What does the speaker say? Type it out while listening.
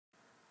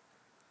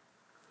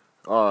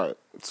All right,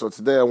 so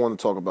today I want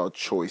to talk about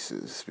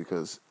choices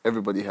because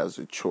everybody has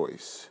a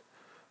choice.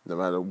 No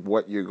matter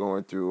what you're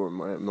going through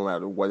or no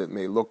matter what it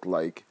may look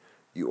like,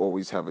 you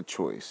always have a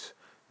choice.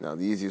 Now,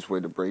 the easiest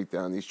way to break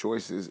down these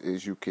choices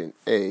is you can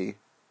A,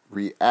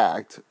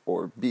 react,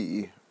 or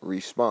B,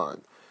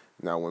 respond.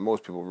 Now, when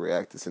most people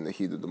react, it's in the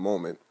heat of the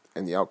moment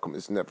and the outcome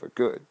is never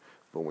good.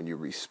 But when you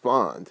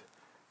respond,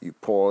 you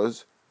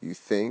pause, you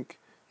think,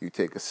 you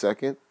take a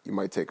second, you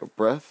might take a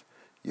breath,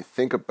 you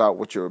think about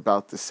what you're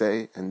about to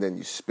say, and then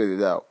you spit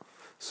it out.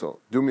 So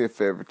do me a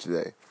favor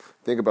today.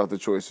 Think about the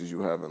choices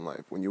you have in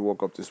life. When you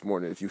woke up this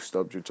morning, if you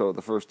stubbed your toe,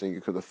 the first thing you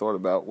could have thought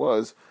about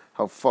was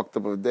how fucked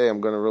up a day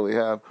I'm going to really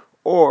have.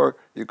 Or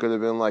you could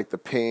have been like, the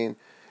pain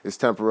is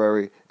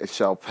temporary, it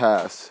shall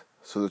pass.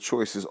 So the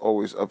choice is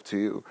always up to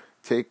you.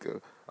 Take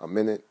a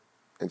minute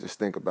and just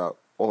think about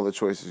all the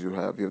choices you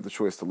have. You have the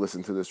choice to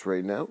listen to this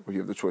right now, or you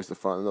have the choice to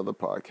find another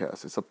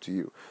podcast. It's up to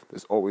you.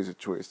 There's always a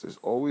choice. There's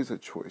always a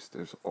choice.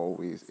 There's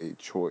always a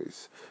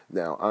choice.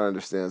 Now, I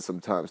understand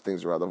sometimes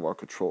things are out of our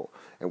control,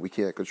 and we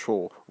can't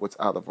control what's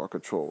out of our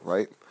control,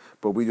 right?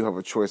 But we do have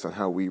a choice on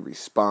how we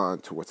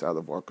respond to what's out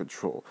of our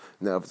control.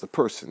 Now, if it's a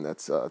person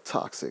that's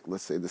toxic,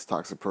 let's say this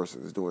toxic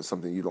person is doing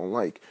something you don't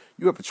like,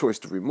 you have a choice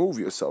to remove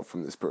yourself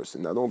from this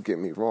person. Now, don't get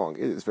me wrong.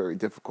 It is very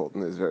difficult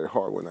and it is very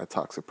hard when that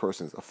toxic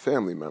person is a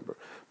family member.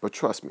 But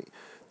trust me,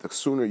 the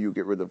sooner you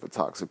get rid of a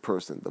toxic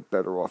person, the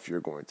better off you're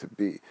going to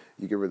be.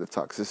 You get rid of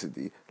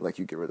toxicity like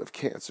you get rid of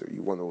cancer.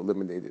 You want to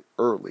eliminate it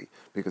early,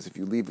 because if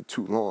you leave it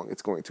too long,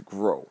 it's going to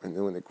grow. And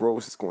then when it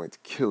grows, it's going to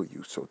kill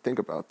you. So think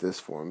about this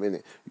for a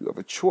minute. You have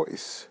a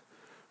choice.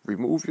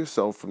 Remove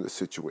yourself from the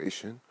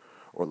situation,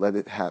 or let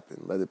it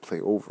happen. Let it play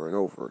over and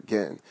over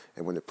again.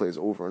 And when it plays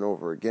over and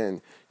over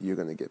again, you're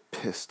going to get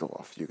pissed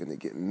off. You're going to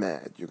get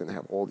mad. You're going to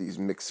have all these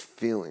mixed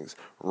feelings: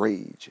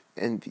 rage,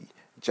 envy,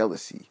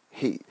 jealousy,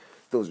 hate.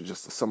 Those are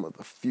just some of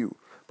the few.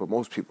 But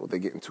most people, they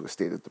get into a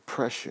state of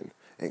depression,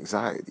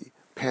 anxiety,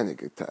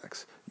 panic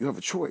attacks. You have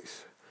a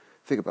choice.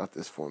 Think about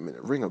this for a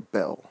minute. Ring a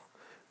bell.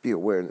 Be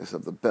awareness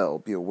of the bell.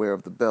 Be aware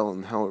of the bell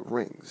and how it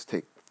rings.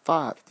 Take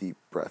 5 deep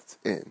breaths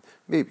in,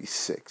 maybe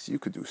 6. You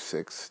could do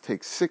 6.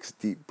 Take 6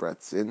 deep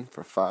breaths in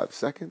for 5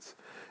 seconds.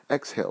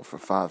 Exhale for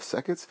 5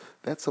 seconds.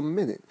 That's a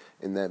minute.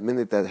 In that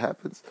minute that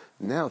happens,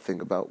 now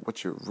think about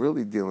what you're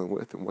really dealing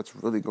with and what's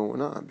really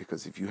going on.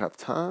 Because if you have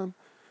time,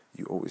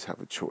 you always have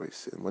a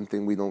choice. And one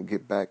thing we don't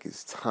get back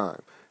is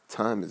time.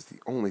 Time is the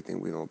only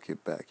thing we don't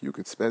get back. You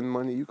could spend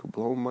money, you could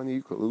blow money,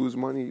 you could lose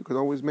money, you could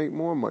always make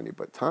more money.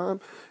 But time,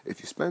 if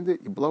you spend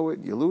it, you blow it,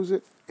 you lose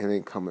it, it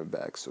ain't coming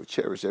back. So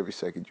cherish every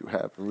second you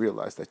have and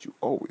realize that you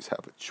always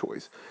have a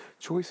choice.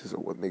 Choices are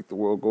what make the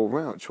world go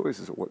round.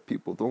 Choices are what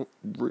people don't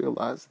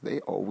realize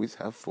they always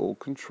have full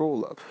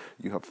control of.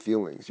 You have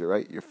feelings, you're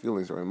right? Your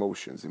feelings are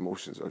emotions.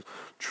 Emotions are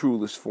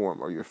truest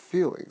form are your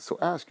feelings. So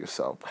ask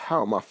yourself,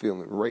 how am I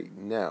feeling right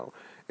now?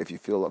 If you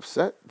feel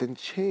upset, then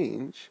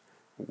change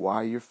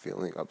why you're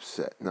feeling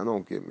upset. Now,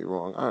 don't get me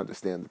wrong. I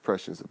understand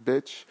depression's a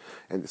bitch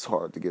and it's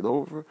hard to get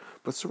over,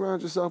 but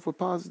surround yourself with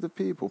positive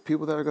people,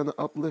 people that are going to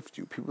uplift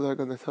you, people that are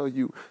going to tell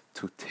you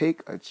to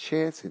take a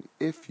chance, and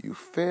if you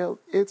fail,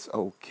 it's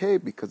okay,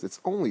 because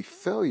it's only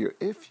failure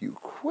if you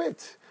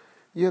quit.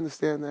 You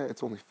understand that?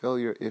 It's only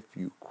failure if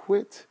you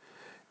quit.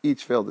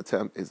 Each failed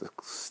attempt is a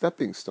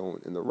stepping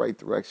stone in the right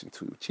direction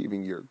to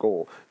achieving your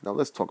goal. Now,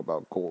 let's talk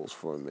about goals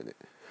for a minute.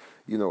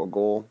 You know, a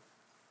goal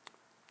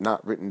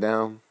not written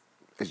down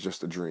is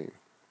just a dream.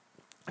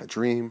 A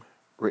dream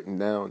written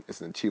down is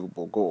an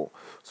achievable goal.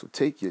 So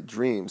take your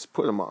dreams,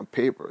 put them on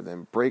paper,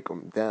 then break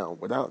them down.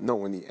 Without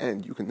knowing the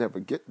end, you can never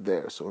get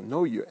there. So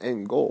know your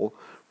end goal,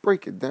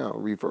 break it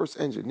down, reverse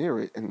engineer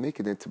it, and make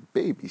it into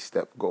baby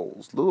step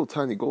goals. Little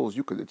tiny goals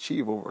you could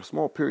achieve over a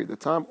small period of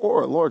time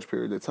or a large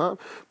period of time.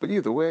 But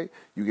either way,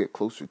 you get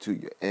closer to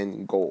your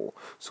end goal.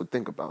 So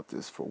think about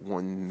this for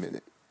 1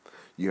 minute.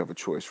 You have a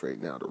choice right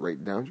now to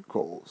write down your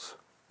goals,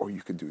 or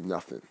you could do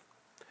nothing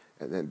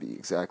and then be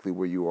exactly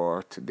where you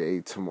are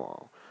today,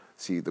 tomorrow.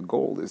 See, the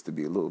goal is to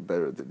be a little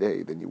better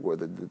today than you were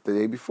the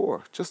day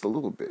before. Just a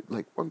little bit,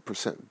 like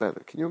 1% better.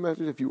 Can you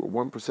imagine if you were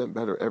 1%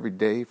 better every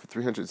day for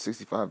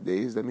 365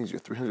 days? That means you're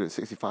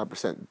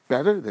 365%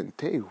 better than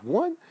day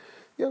one.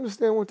 You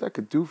understand what that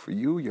could do for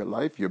you, your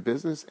life, your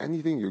business,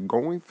 anything you're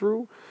going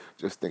through?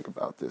 Just think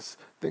about this.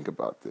 Think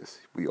about this.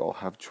 We all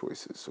have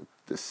choices. So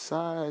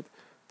decide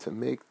to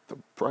make the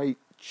right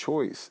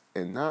choice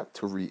and not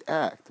to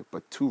react,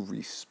 but to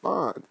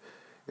respond.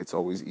 It's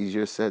always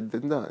easier said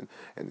than done.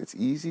 And it's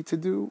easy to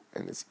do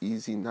and it's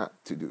easy not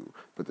to do.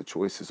 But the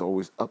choice is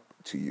always up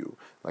to you.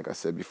 Like I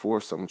said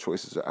before, some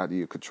choices are out of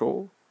your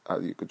control. Out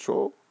of your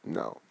control?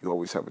 No, you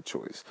always have a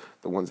choice.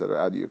 The ones that are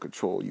out of your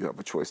control, you have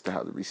a choice to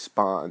how to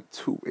respond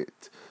to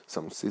it.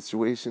 Some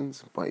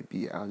situations might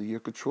be out of your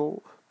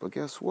control, but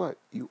guess what?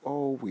 You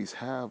always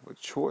have a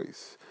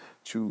choice.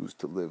 Choose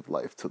to live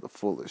life to the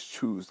fullest.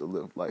 Choose to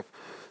live life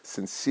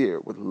sincere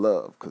with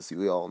love, because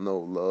we all know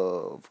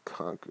love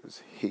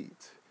conquers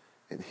hate.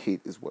 And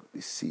hate is what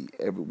we see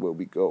everywhere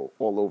we go,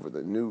 all over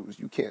the news.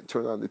 You can't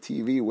turn on the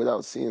TV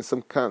without seeing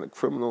some kind of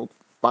criminal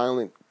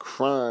violent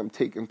crime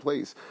taking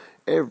place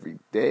every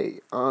day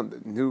on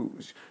the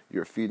news.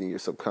 You're feeding your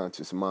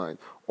subconscious mind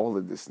all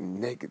of this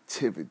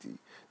negativity.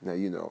 Now,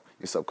 you know,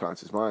 your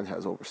subconscious mind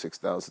has over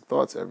 6,000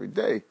 thoughts every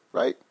day,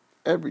 right?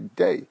 Every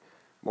day.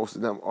 Most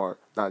of them are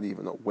not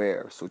even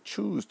aware. So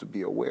choose to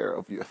be aware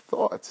of your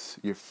thoughts,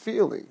 your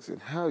feelings,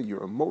 and how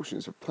your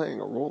emotions are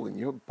playing a role in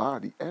your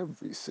body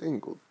every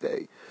single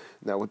day.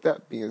 Now, with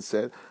that being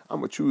said, I'm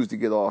going to choose to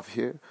get off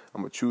here.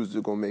 I'm going to choose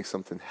to go make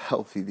something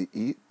healthy to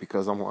eat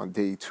because I'm on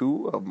day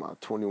 2 of my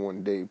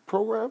 21-day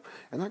program,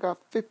 and I got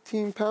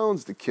 15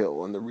 pounds to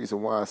kill. And the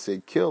reason why I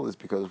say kill is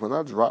because when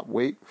I drop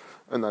weight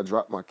and I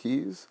drop my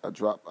keys, I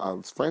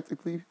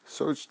frantically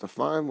search to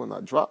find. When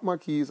I drop my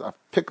keys, I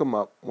pick them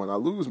up. When I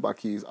lose my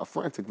keys, I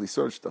frantically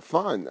search to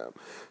find them.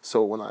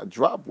 So when I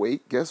drop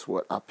weight, guess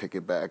what? I pick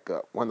it back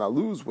up. When I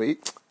lose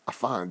weight, I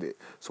find it.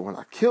 So when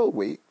I kill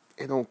weight,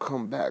 it don't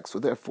come back. So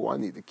therefore, I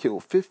need to kill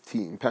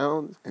 15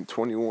 pounds in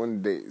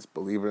 21 days.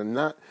 Believe it or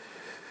not,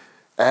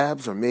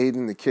 abs are made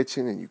in the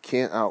kitchen, and you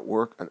can't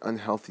outwork an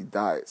unhealthy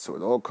diet. So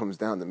it all comes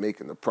down to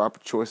making the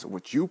proper choice of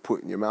what you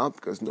put in your mouth,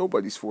 because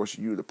nobody's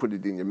forcing you to put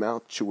it in your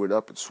mouth, chew it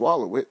up, and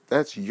swallow it.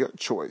 That's your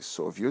choice.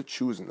 So if you're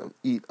choosing to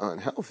eat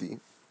unhealthy,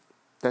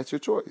 that's your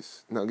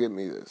choice. Now get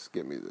me this.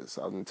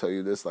 I'm going to tell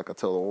you this like I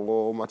tell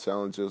all my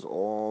challengers,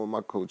 all my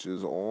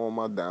coaches, all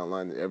my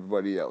downline, and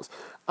everybody else.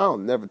 I'll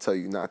never tell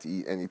you not to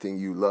eat anything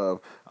you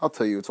love. I'll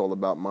tell you it's all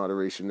about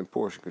moderation and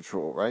portion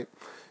control, right?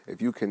 If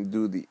you can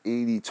do the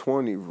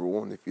 80-20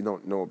 rule, and if you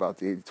don't know about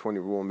the 80-20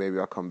 rule, maybe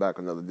I'll come back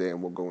another day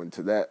and we'll go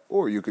into that.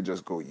 Or you could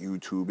just go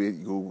YouTube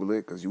it, Google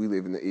it, because we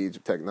live in the age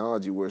of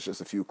technology where it's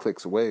just a few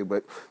clicks away.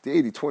 But the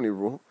 80-20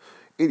 rule,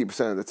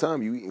 80% of the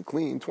time you eating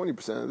clean,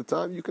 20% of the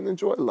time you can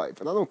enjoy life.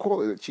 And I don't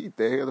call it a cheat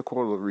day, I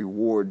call it a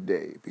reward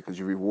day, because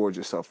you reward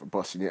yourself for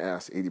busting your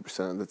ass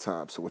 80% of the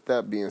time. So with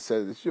that being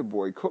said, it's your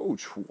boy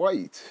Coach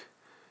White,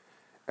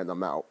 and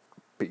I'm out.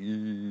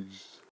 Peace.